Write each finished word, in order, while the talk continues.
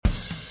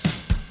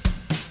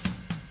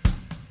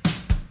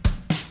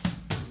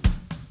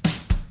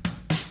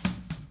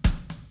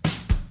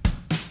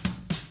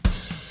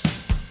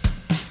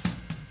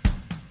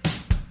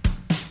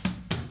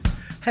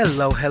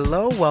Hello,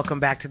 hello. Welcome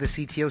back to the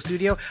CTO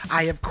studio.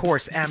 I, of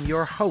course, am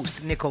your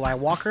host, Nikolai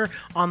Walker,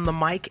 on the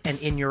mic and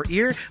in your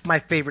ear, my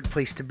favorite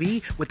place to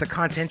be with the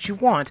content you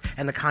want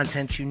and the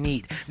content you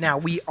need. Now,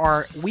 we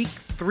are week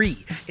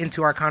 3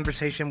 into our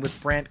conversation with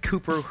Brant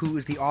Cooper, who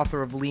is the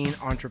author of Lean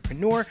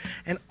Entrepreneur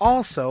and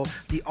also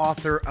the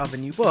author of a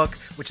new book,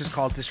 which is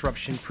called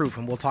Disruption Proof.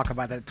 And we'll talk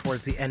about that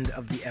towards the end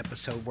of the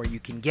episode where you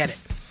can get it.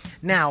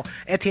 Now,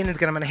 Etienne I'm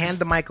going to hand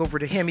the mic over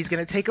to him. He's going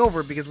to take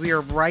over because we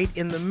are right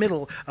in the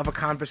middle of a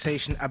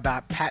conversation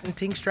about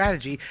patenting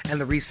strategy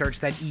and the research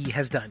that E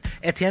has done.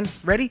 Etienne,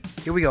 ready?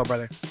 Here we go,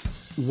 brother.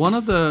 One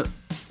of the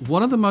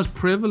most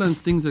prevalent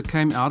things that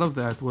came out of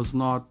that was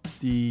not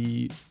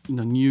the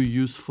new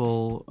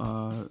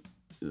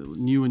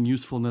and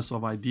usefulness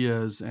of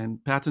ideas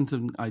and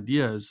patented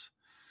ideas.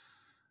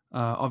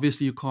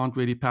 Obviously, you can't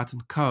really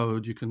patent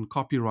code. You can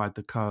copyright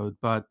the code,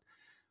 but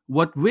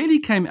what really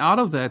came out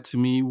of that to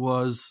me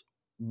was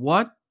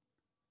what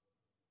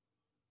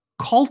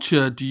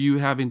culture do you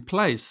have in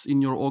place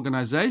in your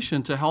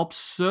organization to help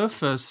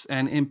surface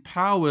and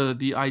empower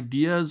the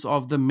ideas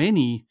of the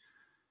many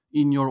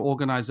in your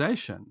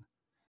organization?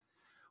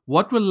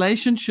 What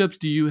relationships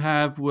do you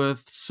have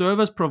with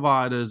service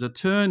providers,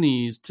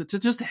 attorneys, to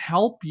just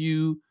help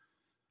you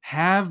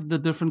have the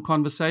different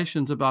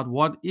conversations about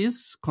what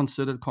is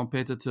considered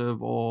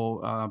competitive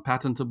or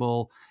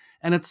patentable?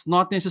 And it's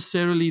not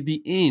necessarily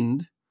the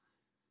end.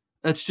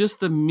 It's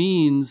just the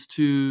means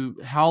to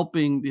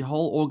helping the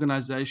whole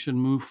organization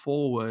move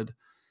forward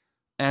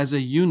as a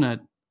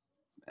unit,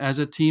 as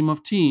a team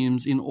of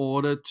teams, in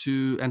order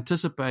to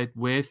anticipate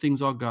where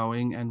things are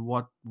going and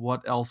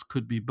what else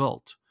could be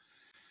built.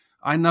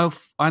 I know,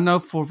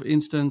 for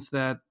instance,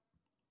 that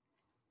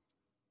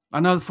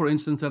a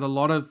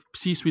lot of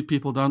C-suite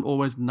people don't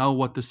always know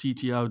what the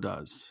CTO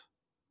does.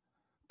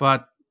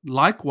 But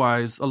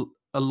likewise,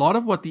 a lot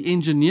of what the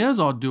engineers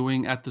are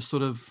doing at the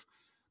sort of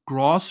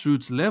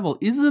grassroots level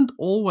isn't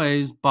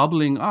always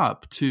bubbling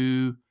up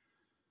to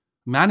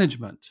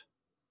management.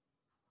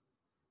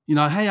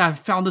 Hey, I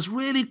found this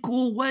really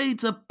cool way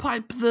to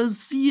pipe the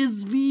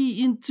CSV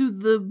into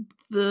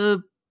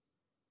the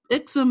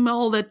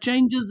XML that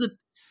changes it.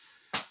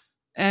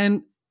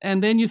 And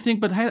then you think,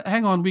 but hey,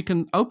 hang on, we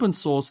can open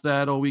source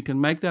that, or we can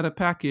make that a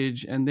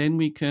package, and then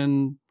we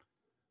can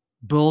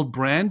build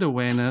brand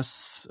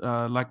awareness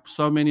like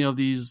so many of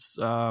these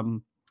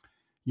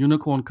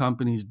unicorn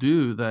companies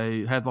do.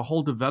 They have a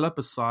whole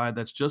developer side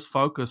that's just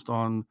focused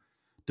on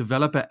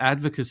developer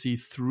advocacy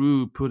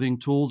through putting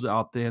tools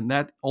out there. And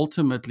that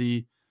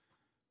ultimately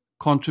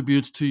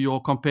contributes to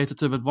your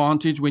competitive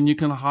advantage when you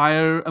can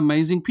hire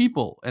amazing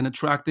people and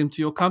attract them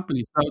to your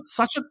company. So it's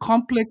such a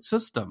complex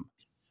system.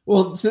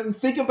 Well,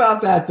 think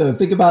about that, though.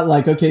 Think about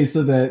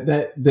so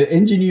the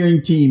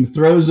engineering team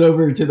throws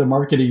over to the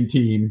marketing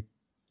team,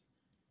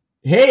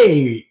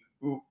 hey,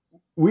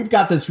 we've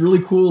got this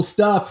really cool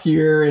stuff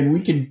here and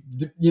we can,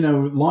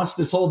 launch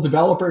this whole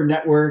developer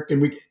network,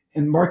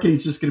 and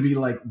marketing's just going to be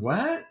like,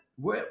 what?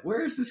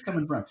 Where is this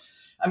coming from?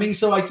 I mean,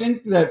 so I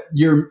think that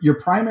your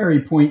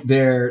primary point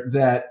there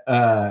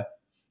that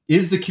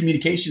is the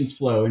communications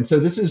flow. And so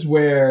this is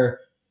where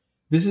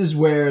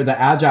the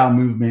agile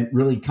movement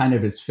really kind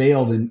of has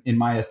failed in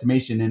my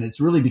estimation. And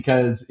it's really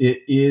because it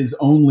is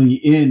only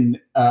in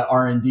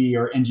R&D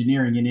or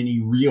engineering in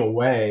any real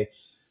way.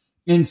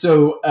 And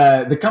so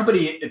the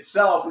company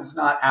itself is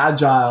not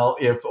agile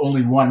if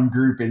only one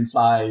group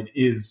inside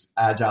is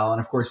agile. And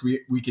of course,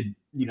 we could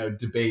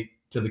debate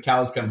till the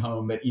cows come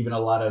home that even a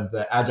lot of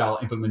the agile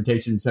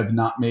implementations have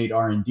not made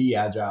R&D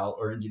agile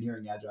or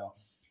engineering agile,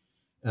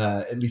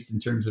 at least in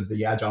terms of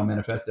the Agile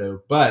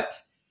Manifesto. But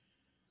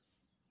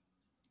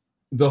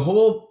the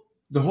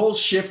whole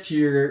shift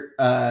here,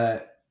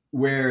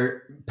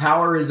 where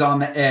power is on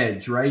the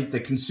edge, right? The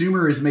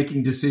consumer is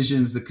making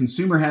decisions. The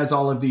consumer has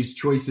all of these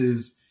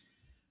choices.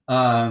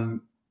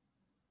 And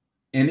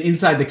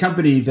inside the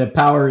company, the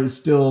power is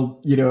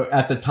still,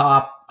 at the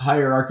top,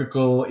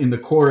 hierarchical, in the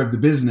core of the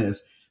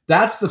business.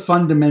 That's the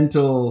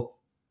fundamental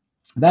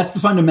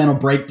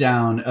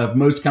breakdown of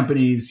most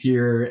companies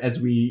here as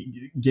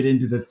we get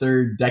into the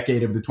third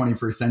decade of the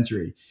 21st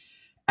century.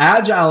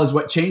 Agile is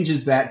what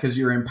changes that, because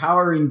you're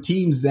empowering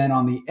teams then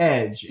on the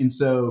edge. And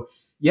so,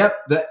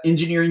 the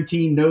engineering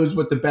team knows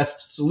what the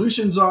best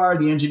solutions are.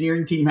 The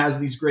engineering team has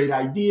these great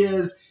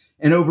ideas.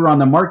 And over on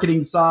the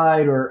marketing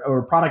side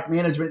or product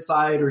management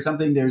side or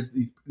something, there's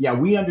these,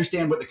 we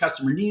understand what the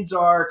customer needs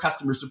are.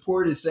 Customer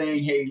support is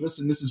saying, hey,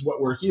 listen, this is what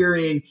we're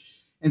hearing.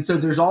 And so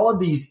there's all of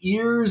these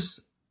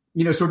ears,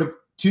 sort of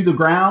to the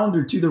ground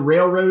or to the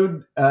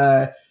railroad,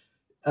 the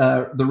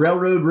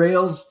railroad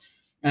rails.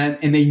 And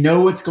they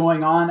know what's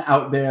going on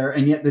out there.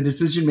 And yet the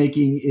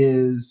decision-making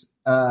is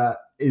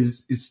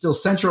still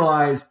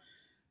centralized.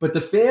 But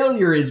the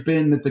failure has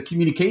been that the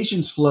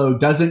communications flow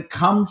doesn't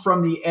come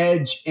from the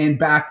edge and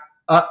back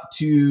up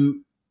to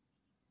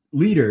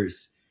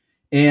leaders.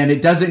 And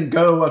it doesn't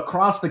go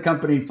across the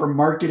company from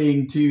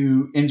marketing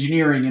to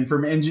engineering and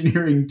from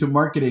engineering to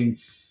marketing.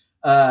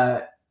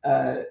 One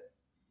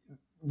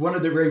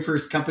of the very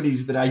first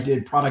companies that I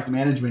did product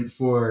management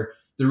for,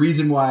 the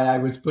reason why I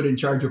was put in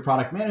charge of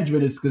product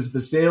management is because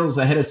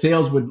the head of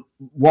sales would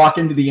walk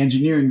into the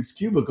engineering's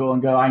cubicle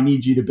and go, I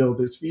need you to build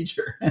this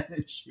feature.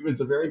 And she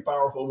was a very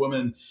powerful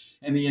woman.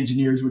 And the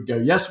engineers would go,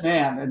 yes,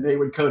 ma'am. And they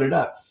would code it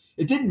up.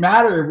 It didn't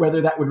matter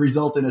whether that would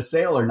result in a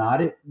sale or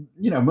not. It,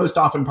 most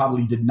often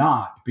probably did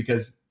not,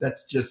 because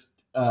that's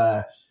just,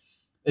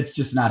 it's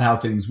just not how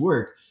things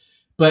work.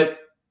 But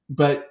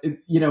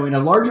in a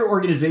larger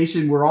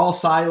organization, we're all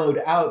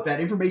siloed out.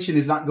 That information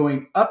is not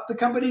going up the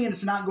company and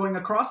it's not going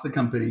across the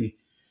company.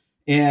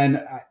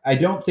 And I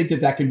don't think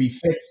that can be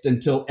fixed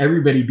until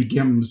everybody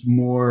becomes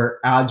more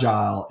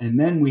agile. And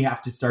then we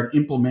have to start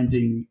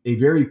implementing a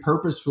very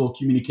purposeful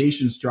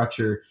communication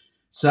structure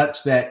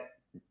such that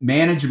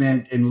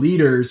management and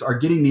leaders are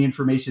getting the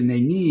information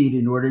they need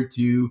in order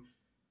to,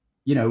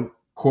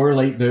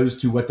 correlate those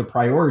to what the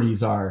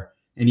priorities are.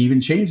 And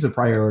even change the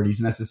priorities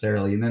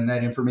necessarily. And then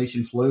that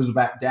information flows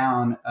back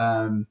down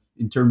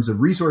in terms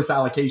of resource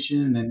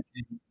allocation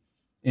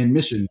and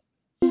missions.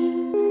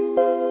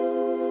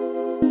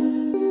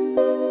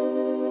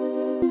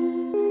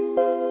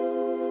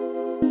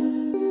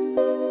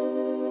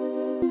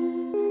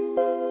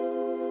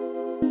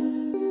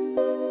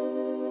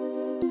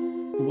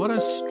 What a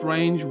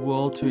strange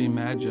world to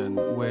imagine,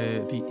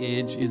 where the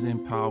edge is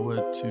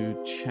empowered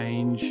to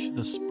change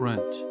the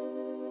sprint.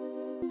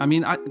 I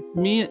mean,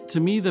 to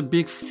me, the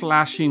big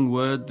flashing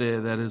word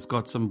there that has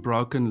got some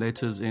broken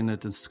letters in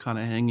it, it's kind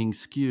of hanging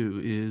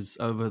skew, is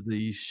over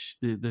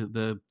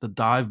the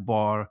dive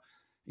bar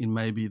in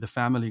maybe the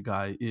Family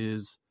Guy,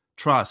 is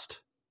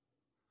trust.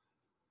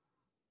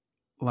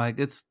 Like,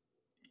 it's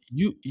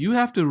you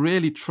have to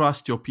really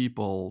trust your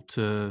people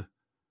to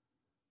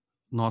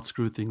not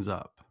screw things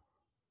up,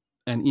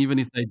 and even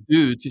if they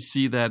do, to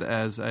see that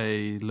as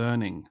a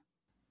learning.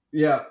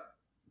 Yeah.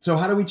 So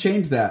how do we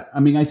change that? I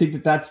mean, I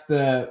think that's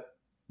right.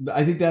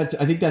 I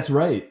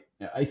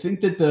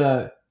think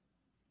that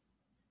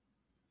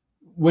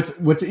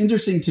what's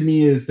interesting to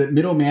me is that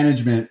middle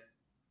management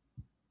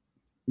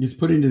is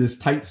put into this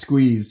tight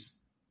squeeze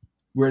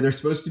where they're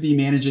supposed to be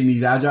managing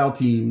these agile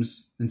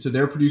teams. And so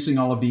they're producing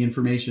all of the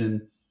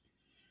information,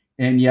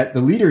 and yet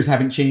the leaders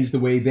haven't changed the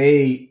way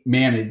they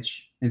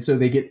manage. And so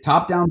they get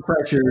top-down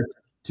pressure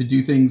to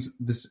do things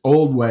this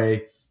old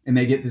way, and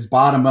they get this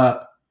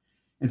bottom-up.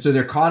 And so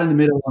they're caught in the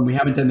middle, and we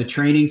haven't done the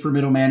training for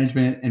middle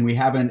management, and we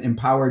haven't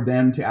empowered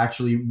them to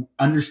actually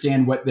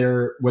understand what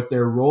their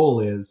role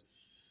is.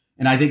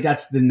 And I think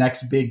that's the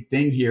next big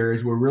thing here,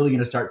 is we're really going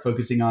to start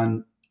focusing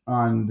on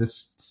the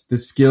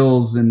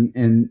skills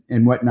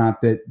and whatnot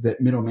that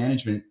middle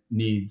management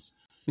needs.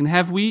 And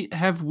have we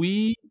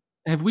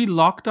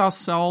locked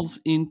ourselves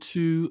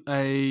into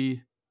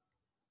an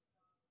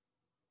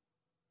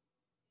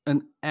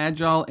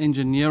agile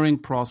engineering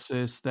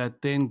process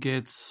that then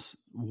gets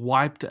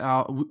wiped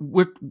out?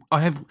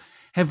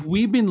 Have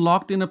we been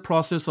locked in a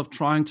process of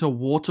trying to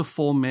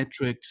waterfall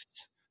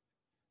metrics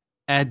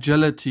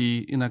agility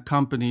in a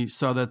company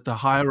so that the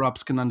higher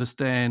ups can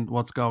understand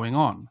what's going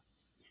on?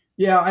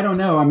 Yeah, I don't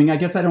know. I mean, I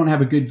guess I don't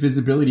have a good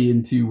visibility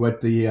into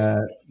what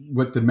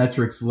the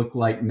metrics look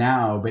like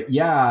now. But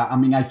yeah, I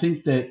mean, I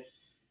think that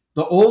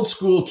the old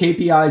school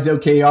KPIs,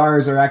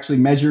 OKRs are actually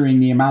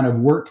measuring the amount of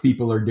work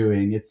people are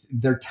doing. It's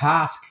their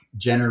task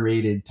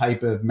generated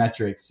type of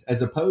metrics,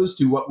 as opposed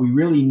to what we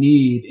really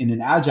need in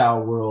an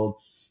agile world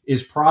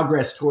is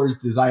progress towards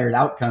desired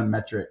outcome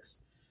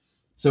metrics.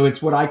 So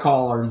it's what I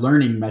call our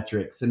learning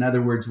metrics. In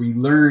other words, we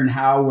learn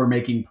how we're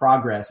making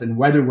progress and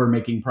whether we're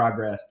making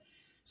progress,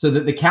 so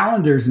that the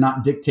calendar is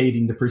not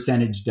dictating the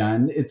percentage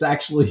done. It's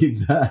actually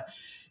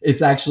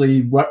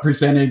what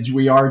percentage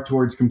we are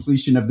towards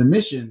completion of the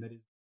mission that is.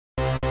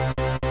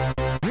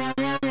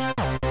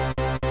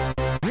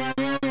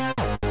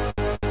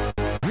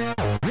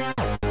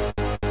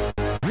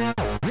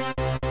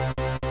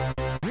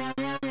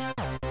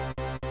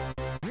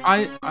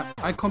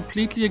 I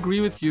completely agree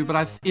with you,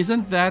 but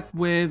isn't that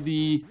where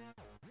the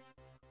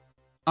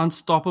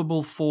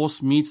unstoppable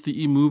force meets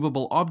the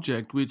immovable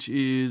object, which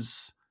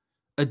is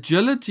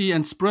agility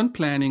and sprint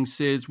planning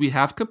says we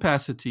have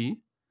capacity.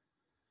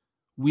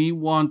 We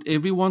want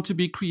everyone to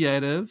be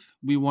creative.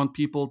 We want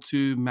people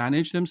to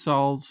manage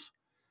themselves.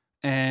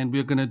 And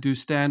we're going to do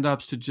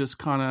stand-ups to just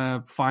kind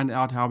of find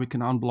out how we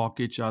can unblock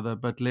each other.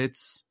 But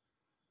let's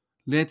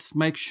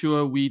make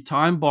sure we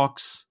time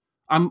box.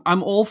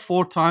 I'm all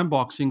for time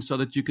boxing so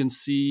that you can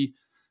see,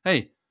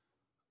 hey,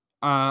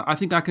 I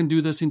think I can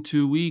do this in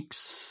 2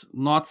 weeks,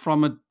 not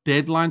from a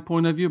deadline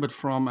point of view, but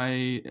from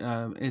a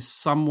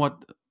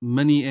somewhat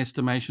mini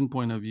estimation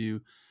point of view,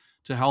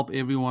 to help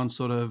everyone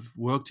sort of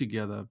work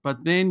together.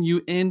 But then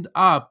you end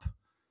up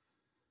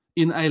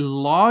in a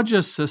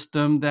larger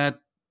system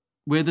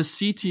where the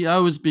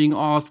CTO is being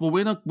asked,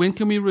 well, when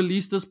can we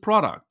release this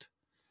product?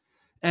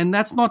 And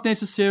that's not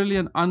necessarily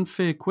an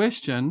unfair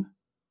question,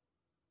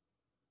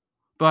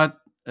 but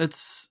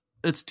it's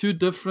two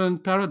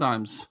different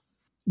paradigms.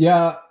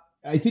 Yeah,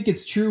 I think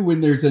it's true when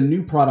there's a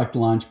new product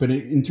launch, but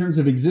in terms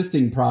of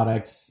existing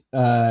products,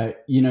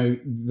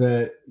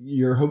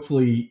 you're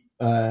hopefully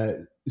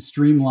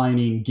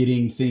streamlining,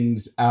 getting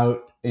things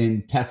out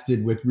and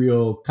tested with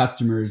real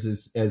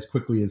customers as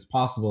quickly as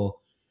possible.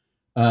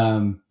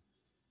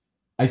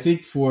 I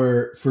think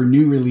for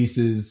new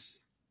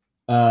releases,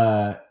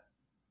 I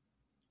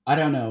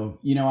don't know.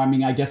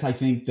 I guess I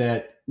think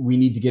that we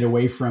need to get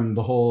away from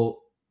the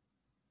whole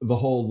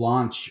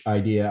launch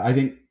idea. I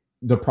think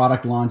the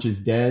product launch is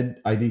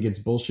dead. I think it's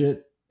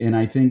bullshit. And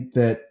I think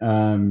that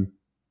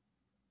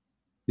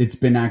it's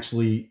been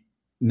actually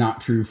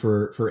not true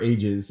for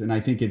ages. And I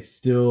think it's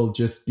still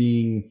just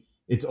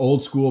it's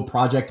old school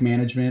project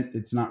management.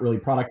 It's not really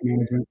product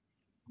management.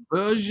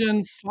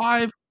 Version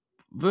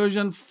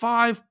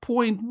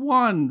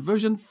 5.1,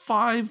 version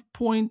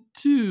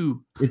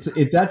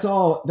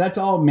 5.2. That's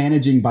all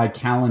managing by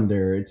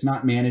calendar. It's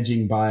not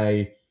managing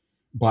by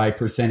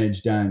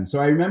percentage done. So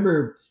I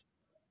remember,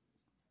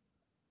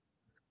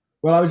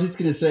 well, I was just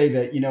going to say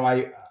that,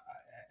 I,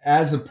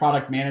 as a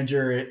product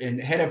manager and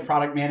head of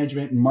product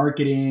management and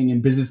marketing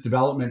and business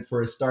development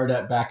for a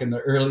startup back in the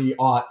early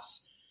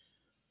aughts,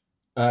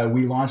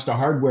 we launched a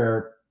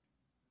hardware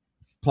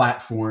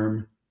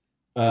platform.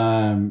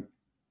 This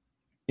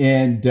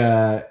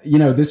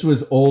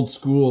was old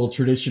school,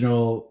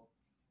 traditional.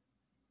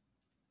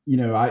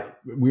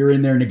 We were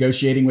in there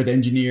negotiating with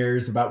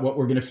engineers about what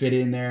we're going to fit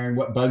in there and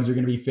what bugs are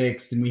going to be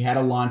fixed. And we had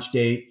a launch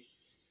date,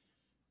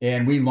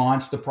 and we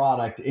launched the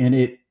product, and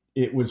it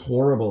was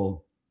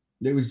horrible.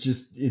 It was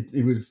just,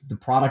 the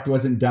product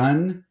wasn't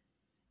done,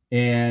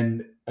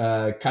 and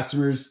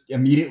customers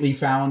immediately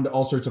found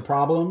all sorts of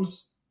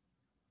problems.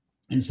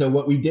 And so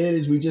what we did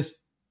is we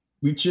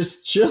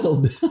just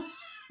chilled.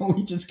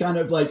 We just kind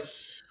of like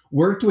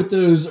worked with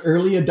those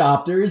early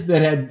adopters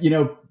that had,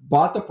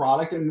 bought the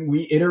product, and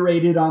we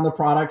iterated on the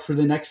product for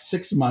the next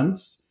 6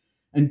 months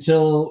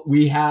until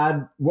we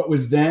had what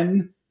was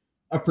then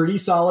a pretty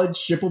solid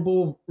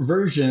shippable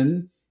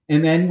version.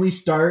 And then we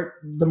start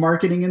the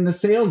marketing and the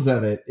sales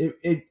of it.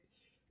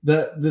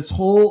 This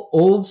whole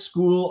old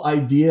school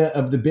idea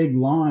of the big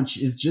launch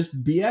is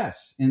just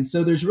BS. And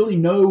so there's really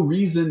no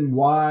reason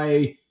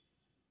why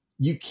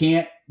you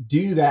can't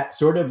do that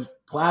sort of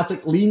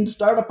classic lean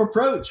startup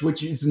approach,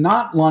 which is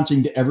not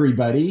launching to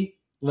everybody.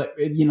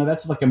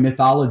 That's like a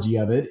mythology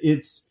of it.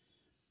 It's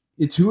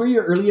who are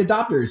your early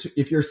adopters?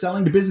 If you're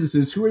selling to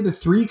businesses, who are the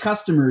 3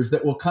 customers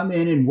that will come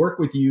in and work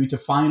with you to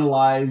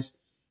finalize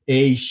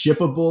a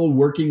shippable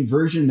working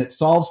version that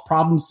solves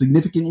problems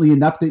significantly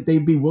enough that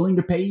they'd be willing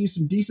to pay you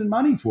some decent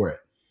money for it?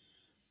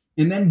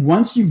 And then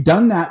once you've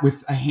done that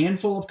with a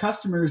handful of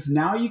customers,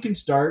 now you can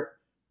start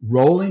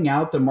rolling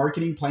out the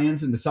marketing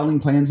plans and the selling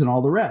plans and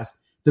all the rest.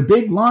 The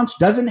big launch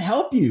doesn't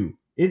help you.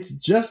 It's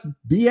just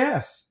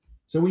BS.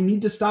 So we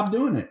need to stop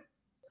doing it.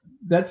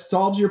 That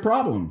solves your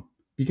problem,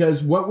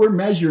 because what we're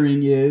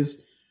measuring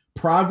is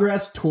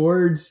progress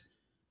towards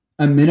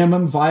a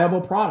minimum viable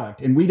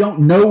product. And we don't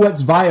know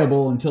what's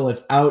viable until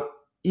it's out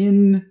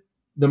in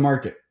the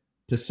market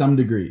to some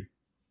degree.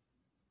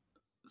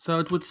 So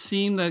it would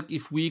seem that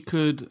if we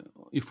could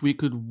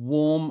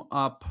warm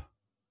up,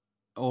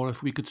 or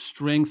if we could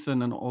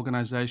strengthen an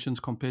organization's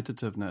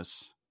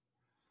competitiveness,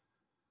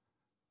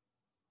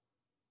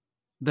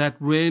 that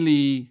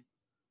really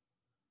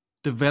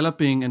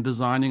developing and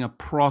designing a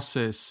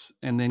process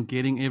and then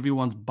getting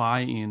everyone's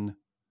buy-in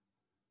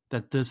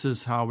that this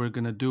is how we're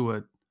going to do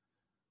it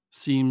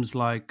seems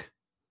like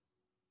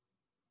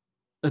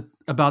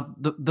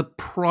about the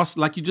process,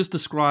 like you just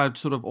described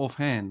sort of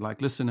offhand.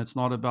 Like, listen, it's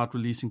not about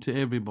releasing to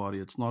everybody.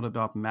 It's not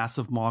about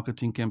massive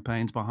marketing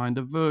campaigns behind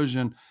a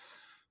version,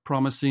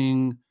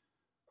 promising,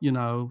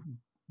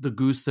 the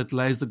goose that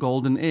lays the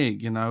golden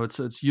egg.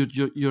 It's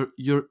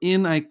you're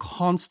in a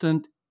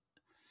constant,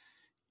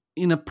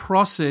 in a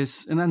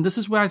process, and this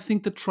is where I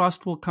think the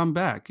trust will come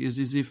back.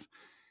 Is if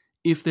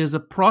there's a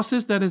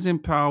process that is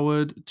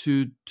empowered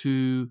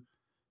to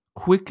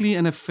quickly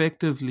and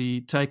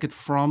effectively take it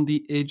from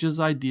the edges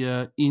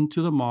idea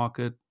into the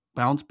market,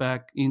 bounce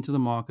back into the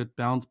market,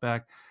 bounce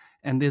back,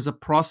 and there's a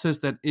process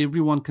that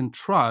everyone can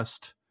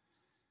trust,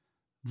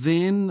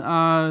 then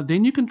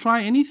you can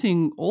try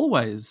anything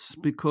always,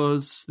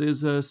 because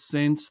there's a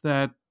sense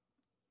that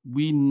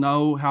we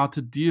know how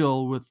to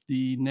deal with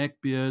the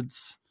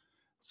neckbeards,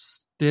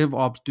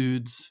 DevOps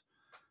dudes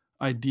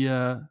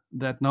idea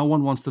that no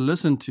one wants to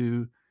listen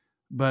to,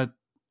 but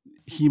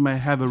he may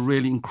have a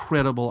really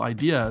incredible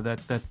idea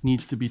that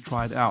needs to be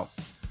tried out.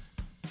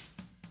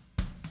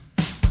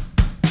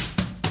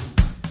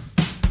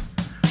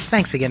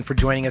 Thanks again for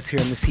joining us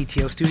here in the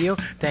CTO studio.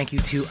 Thank you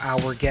to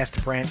our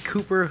guest, Brant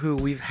Cooper, who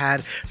we've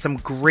had some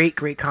great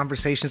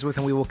conversations with,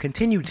 and we will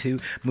continue to,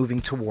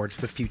 moving towards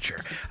the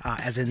future,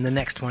 as in the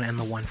next one and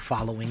the one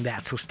following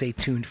that. So stay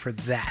tuned for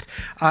that.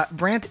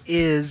 Brant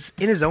is,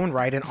 in his own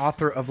right, an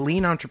author of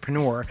Lean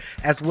Entrepreneur,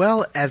 as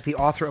well as the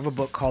author of a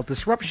book called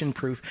Disruption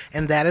Proof,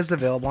 and that is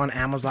available on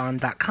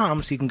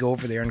Amazon.com, so you can go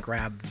over there and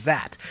grab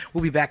that.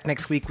 We'll be back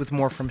next week with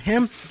more from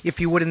him. If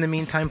you would, in the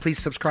meantime, please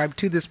subscribe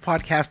to this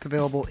podcast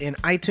available in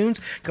iTunes.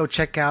 Go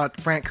check out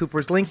Brant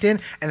Cooper's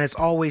LinkedIn, and as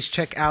always,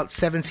 check out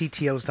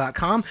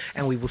 7ctos.com,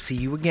 and we will see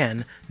you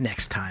again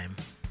next time.